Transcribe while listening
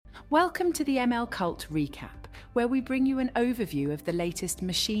Welcome to the ML Cult Recap, where we bring you an overview of the latest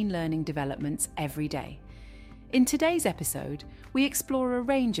machine learning developments every day. In today's episode, we explore a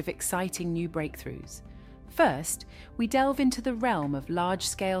range of exciting new breakthroughs. First, we delve into the realm of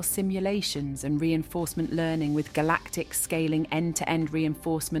large-scale simulations and reinforcement learning with Galactic scaling end-to-end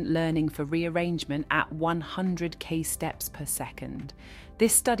reinforcement learning for rearrangement at 100k steps per second.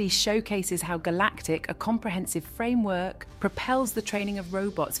 This study showcases how Galactic, a comprehensive framework, propels the training of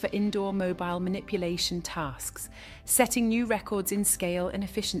robots for indoor mobile manipulation tasks, setting new records in scale and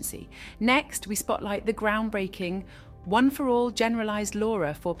efficiency. Next, we spotlight the groundbreaking one-for-all generalized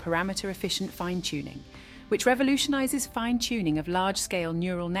LoRa for parameter-efficient fine-tuning, which revolutionizes fine-tuning of large-scale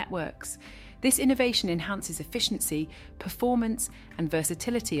neural networks. This innovation enhances efficiency, performance, and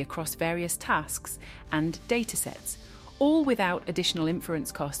versatility across various tasks and datasets, all without additional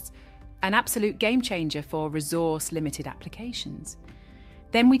inference costs, an absolute game-changer for resource-limited applications.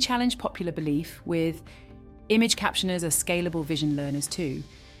 Then we challenge popular belief with image captioners are scalable vision learners too,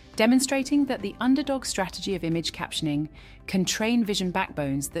 demonstrating that the underdog strategy of image captioning can train vision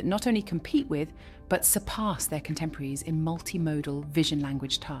backbones that not only compete with, but surpass their contemporaries in multimodal vision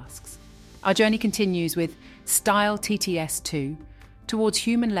language tasks. Our journey continues with Style TTS2 towards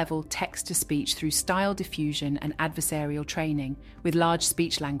human-level text-to-speech through style diffusion and adversarial training with large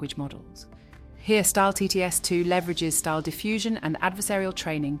speech language models. Here, Style TTS2 leverages style diffusion and adversarial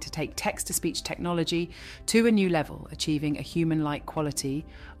training to take text-to-speech technology to a new level, achieving a human-like quality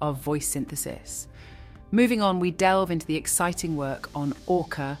of voice synthesis. Moving on, we delve into the exciting work on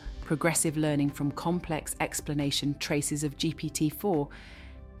Orca, progressive learning from complex explanation traces of GPT-4.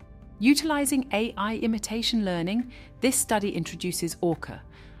 Utilizing AI imitation learning, this study introduces Orca,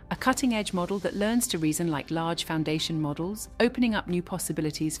 a cutting-edge model that learns to reason like large foundation models, opening up new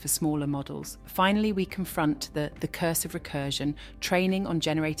possibilities for smaller models. Finally, we confront the curse of recursion. Training on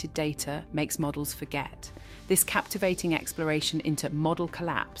generated data makes models forget. This captivating exploration into model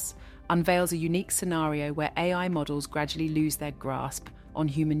collapse unveils a unique scenario where AI models gradually lose their grasp on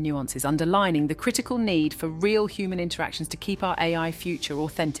human nuances, underlining the critical need for real human interactions to keep our AI future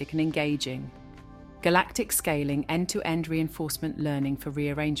authentic and engaging. Galactic scaling end-to-end reinforcement learning for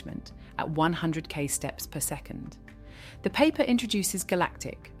rearrangement at 100k steps per second. The paper introduces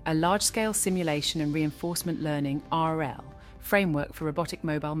Galactic, a large-scale simulation and reinforcement learning (RL) framework for robotic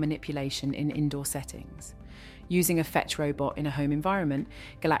mobile manipulation in indoor settings. Using a fetch robot in a home environment,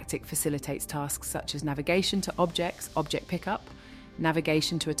 Galactic facilitates tasks such as navigation to objects, object pickup,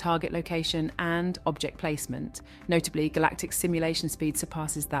 navigation to a target location, and object placement. Notably, Galactic's simulation speed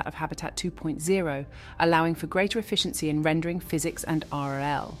surpasses that of Habitat 2.0, allowing for greater efficiency in rendering physics and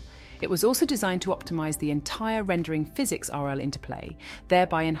RL. It was also designed to optimize the entire rendering physics RL interplay,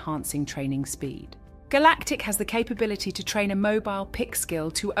 thereby enhancing training speed. Galactic has the capability to train a mobile pick skill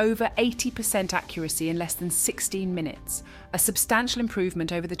to over 80% accuracy in less than 16 minutes, a substantial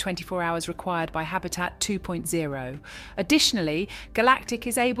improvement over the 24 hours required by Habitat 2.0. Additionally, Galactic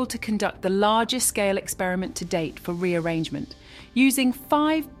is able to conduct the largest scale experiment to date for rearrangement, using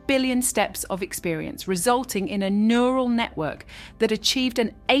 5 billion steps of experience, resulting in a neural network that achieved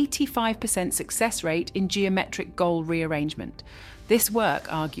an 85% success rate in geometric goal rearrangement. This work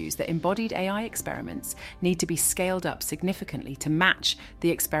argues that embodied AI experiments need to be scaled up significantly to match the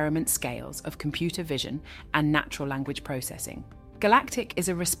experiment scales of computer vision and natural language processing. Galactic is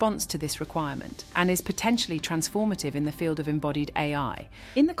a response to this requirement and is potentially transformative in the field of embodied AI.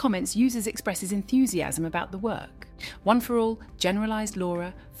 In the comments, users expresses enthusiasm about the work. One-for-all generalized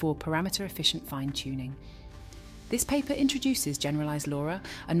LoRa for parameter-efficient fine-tuning. This paper introduces generalized LoRa,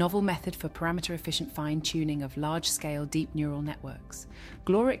 a novel method for parameter-efficient fine-tuning of large-scale deep neural networks.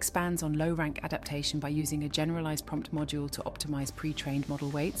 GLoRA expands on low-rank adaptation by using a generalized prompt module to optimize pre-trained model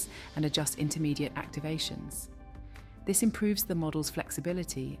weights and adjust intermediate activations. This improves the model's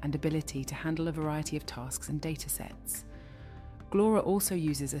flexibility and ability to handle a variety of tasks and datasets. GLoRA also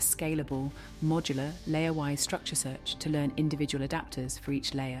uses a scalable, modular, layer-wise structure search to learn individual adapters for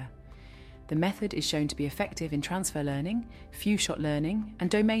each layer. The method is shown to be effective in transfer learning, few-shot learning, and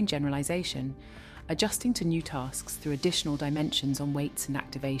domain generalization, adjusting to new tasks through additional dimensions on weights and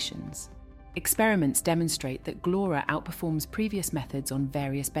activations. Experiments demonstrate that GLoRA outperforms previous methods on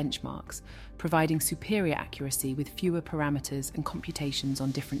various benchmarks, providing superior accuracy with fewer parameters and computations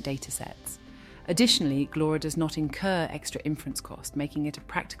on different datasets. Additionally, GLoRA does not incur extra inference cost, making it a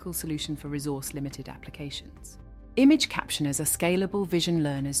practical solution for resource-limited applications. Image captioners are scalable vision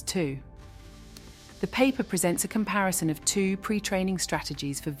learners too. The paper presents a comparison of two pre-training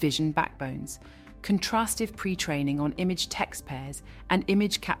strategies for vision backbones: contrastive pre-training on image text pairs and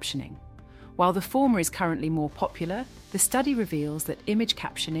image captioning. While the former is currently more popular, the study reveals that image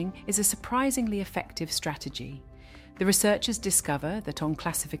captioning is a surprisingly effective strategy. The researchers discover that on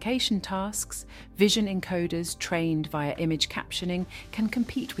classification tasks, vision encoders trained via image captioning can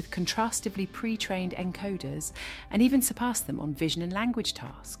compete with contrastively pre-trained encoders and even surpass them on vision and language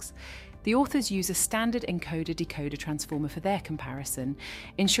tasks. The authors use a standard encoder-decoder transformer for their comparison,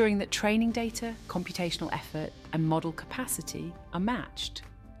 ensuring that training data, computational effort, and model capacity are matched.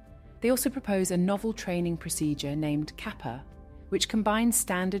 They also propose a novel training procedure named CAPA, which combines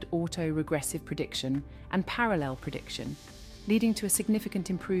standard auto-regressive prediction and parallel prediction, leading to a significant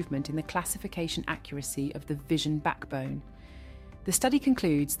improvement in the classification accuracy of the vision backbone. The study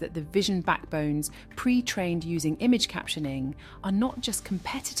concludes that the vision backbones pre-trained using image captioning are not just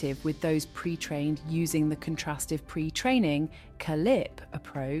competitive with those pre-trained using the contrastive pre-training CALIP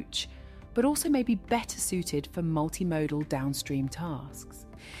approach, but also may be better suited for multimodal downstream tasks.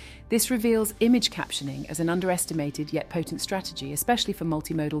 This reveals image captioning as an underestimated yet potent strategy, especially for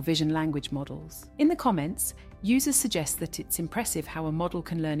multimodal vision language models. In the comments, users suggest that it's impressive how a model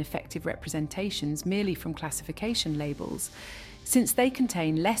can learn effective representations merely from classification labels, since they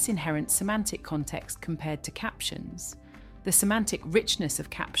contain less inherent semantic context compared to captions. The semantic richness of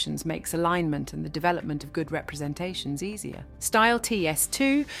captions makes alignment and the development of good representations easier. Style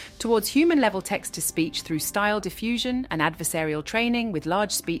TS2 towards human-level text-to-speech through style diffusion and adversarial training with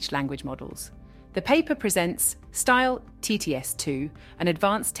large speech language models. The paper presents Style TTS2, an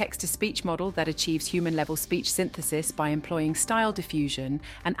advanced text-to-speech model that achieves human-level speech synthesis by employing style diffusion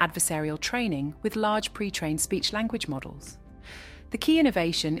and adversarial training with large pre-trained speech language models. The key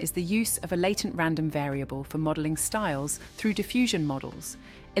innovation is the use of a latent random variable for modelling styles through diffusion models,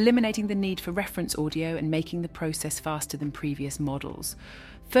 eliminating the need for reference audio and making the process faster than previous models.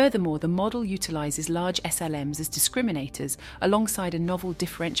 Furthermore, the model utilises large SLMs as discriminators alongside a novel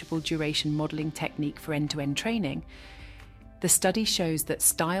differentiable duration modelling technique for end-to-end training. The study shows that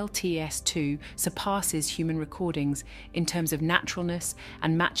Style TS2 surpasses human recordings in terms of naturalness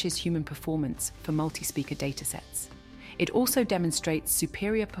and matches human performance for multi-speaker datasets. It also demonstrates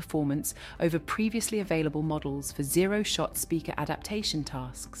superior performance over previously available models for zero-shot speaker adaptation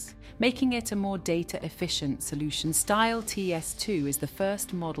tasks. Making it a more data-efficient solution, Style TS2 is the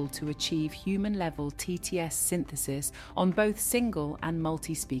first model to achieve human-level TTS synthesis on both single and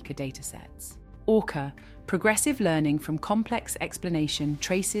multi-speaker datasets. ORCA, Progressive Learning from Complex Explanation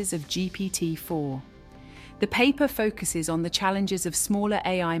Traces of GPT-4. The paper focuses on the challenges of smaller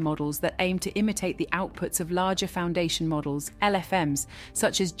AI models that aim to imitate the outputs of larger foundation models, LFMs,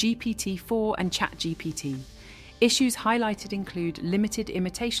 such as GPT-4 and ChatGPT. Issues highlighted include limited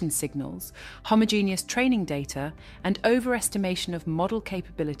imitation signals, homogeneous training data, and overestimation of model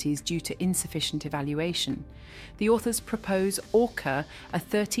capabilities due to insufficient evaluation. The authors propose ORCA, a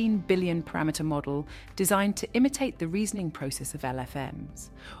 13 billion parameter model designed to imitate the reasoning process of LFMs.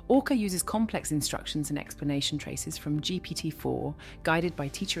 ORCA uses complex instructions and explanation traces from GPT-4, guided by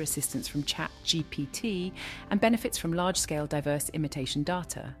teacher assistance from ChatGPT, and benefits from large-scale diverse imitation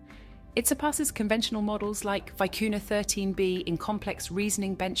data. It surpasses conventional models like Vicuna 13b in complex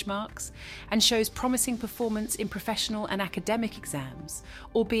reasoning benchmarks and shows promising performance in professional and academic exams,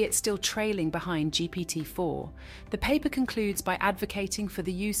 albeit still trailing behind GPT-4. The paper concludes by advocating for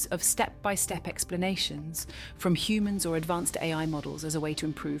the use of step-by-step explanations from humans or advanced AI models as a way to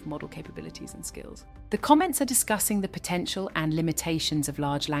improve model capabilities and skills. The comments are discussing the potential and limitations of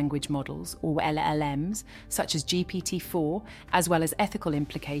large language models, or LLMs, such as GPT-4, as well as ethical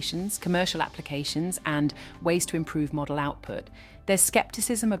implications, commercial applications, and ways to improve model output. There's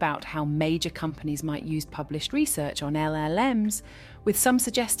skepticism about how major companies might use published research on LLMs, with some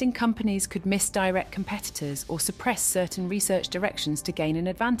suggesting companies could misdirect competitors or suppress certain research directions to gain an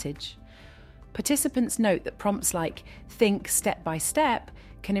advantage. Participants note that prompts like "think step by step"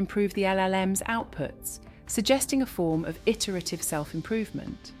 can improve the LLM's outputs, suggesting a form of iterative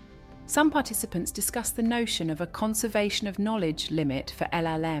self-improvement. Some participants discuss the notion of a conservation of knowledge limit for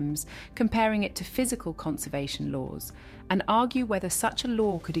LLMs, comparing it to physical conservation laws, and argue whether such a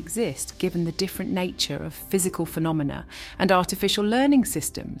law could exist given the different nature of physical phenomena and artificial learning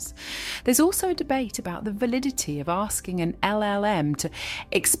systems. There's also a debate about the validity of asking an LLM to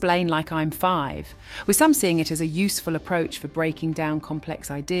explain like I'm 5, with some seeing it as a useful approach for breaking down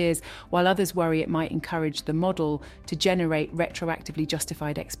complex ideas, while others worry it might encourage the model to generate retroactively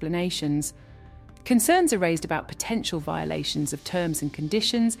justified explanations. Concerns are raised about potential violations of terms and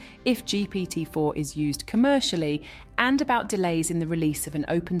conditions if GPT-4 is used commercially, and about delays in the release of an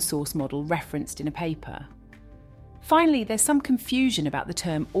open-source model referenced in a paper. Finally, there's some confusion about the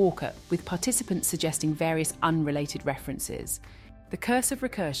term ORCA, with participants suggesting various unrelated references. The Curse of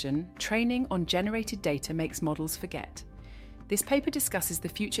Recursion: Training on Generated Data Makes Models Forget. This paper discusses the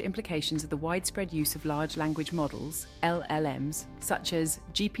future implications of the widespread use of large language models, LLMs, such as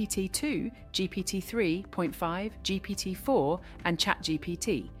GPT-2, GPT-3.5, GPT-4, and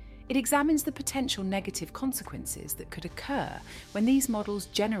ChatGPT. It examines the potential negative consequences that could occur when these models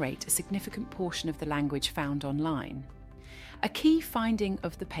generate a significant portion of the language found online. A key finding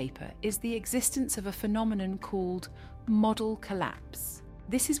of the paper is the existence of a phenomenon called model collapse.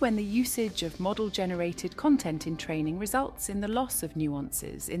 This is when the usage of model-generated content in training results in the loss of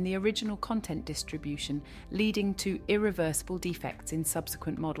nuances in the original content distribution, leading to irreversible defects in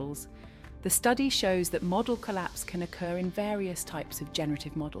subsequent models. The study shows that model collapse can occur in various types of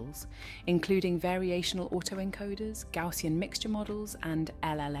generative models, including variational autoencoders, Gaussian mixture models, and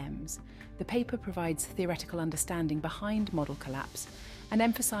LLMs. The paper provides theoretical understanding behind model collapse and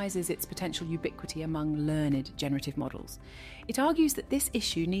emphasises its potential ubiquity among learned generative models. It argues that this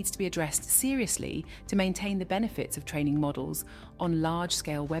issue needs to be addressed seriously to maintain the benefits of training models on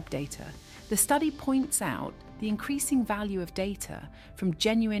large-scale web data. The study points out the increasing value of data from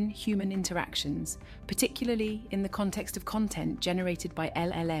genuine human interactions, particularly in the context of content generated by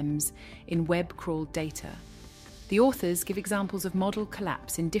LLMs in web-crawled data. The authors give examples of model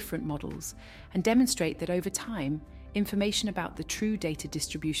collapse in different models and demonstrate that over time, information about the true data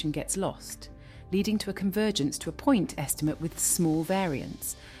distribution gets lost, leading to a convergence to a point estimate with small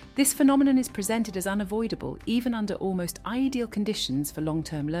variance. This phenomenon is presented as unavoidable even under almost ideal conditions for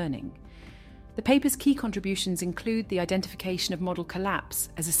long-term learning. The paper's key contributions include the identification of model collapse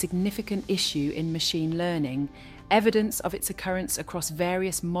as a significant issue in machine learning, evidence of its occurrence across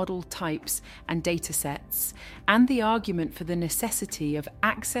various model types and data sets, and the argument for the necessity of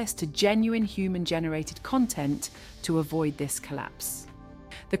access to genuine human-generated content to avoid this collapse.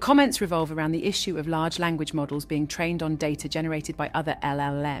 The comments revolve around the issue of large language models being trained on data generated by other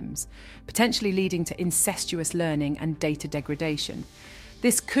LLMs, potentially leading to incestuous learning and data degradation.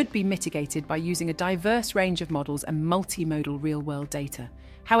 This could be mitigated by using a diverse range of models and multimodal real-world data.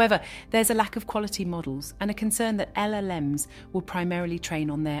 However, there's a lack of quality models and a concern that LLMs will primarily train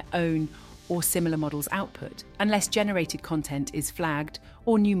on their own or similar models' output, unless generated content is flagged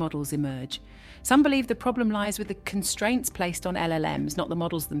or new models emerge. Some believe the problem lies with the constraints placed on LLMs, not the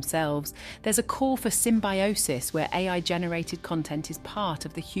models themselves. There's a call for symbiosis where AI-generated content is part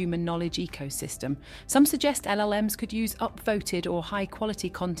of the human knowledge ecosystem. Some suggest LLMs could use upvoted or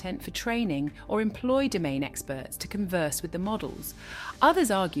high-quality content for training or employ domain experts to converse with the models. Others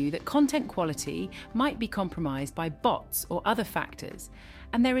argue that content quality might be compromised by bots or other factors,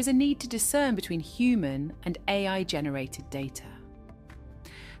 and there is a need to discern between human and AI-generated data.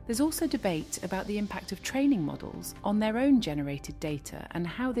 There's also debate about the impact of training models on their own generated data and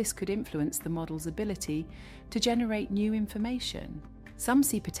how this could influence the model's ability to generate new information. Some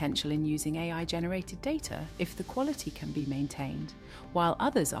see potential in using AI-generated data if the quality can be maintained, while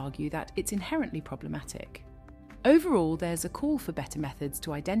others argue that it's inherently problematic. Overall, there's a call for better methods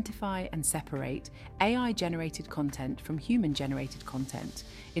to identify and separate AI-generated content from human-generated content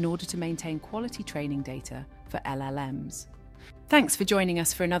in order to maintain quality training data for LLMs. Thanks for joining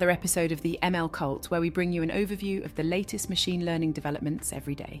us for another episode of the ML Cult, where we bring you an overview of the latest machine learning developments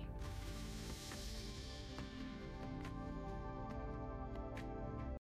every day.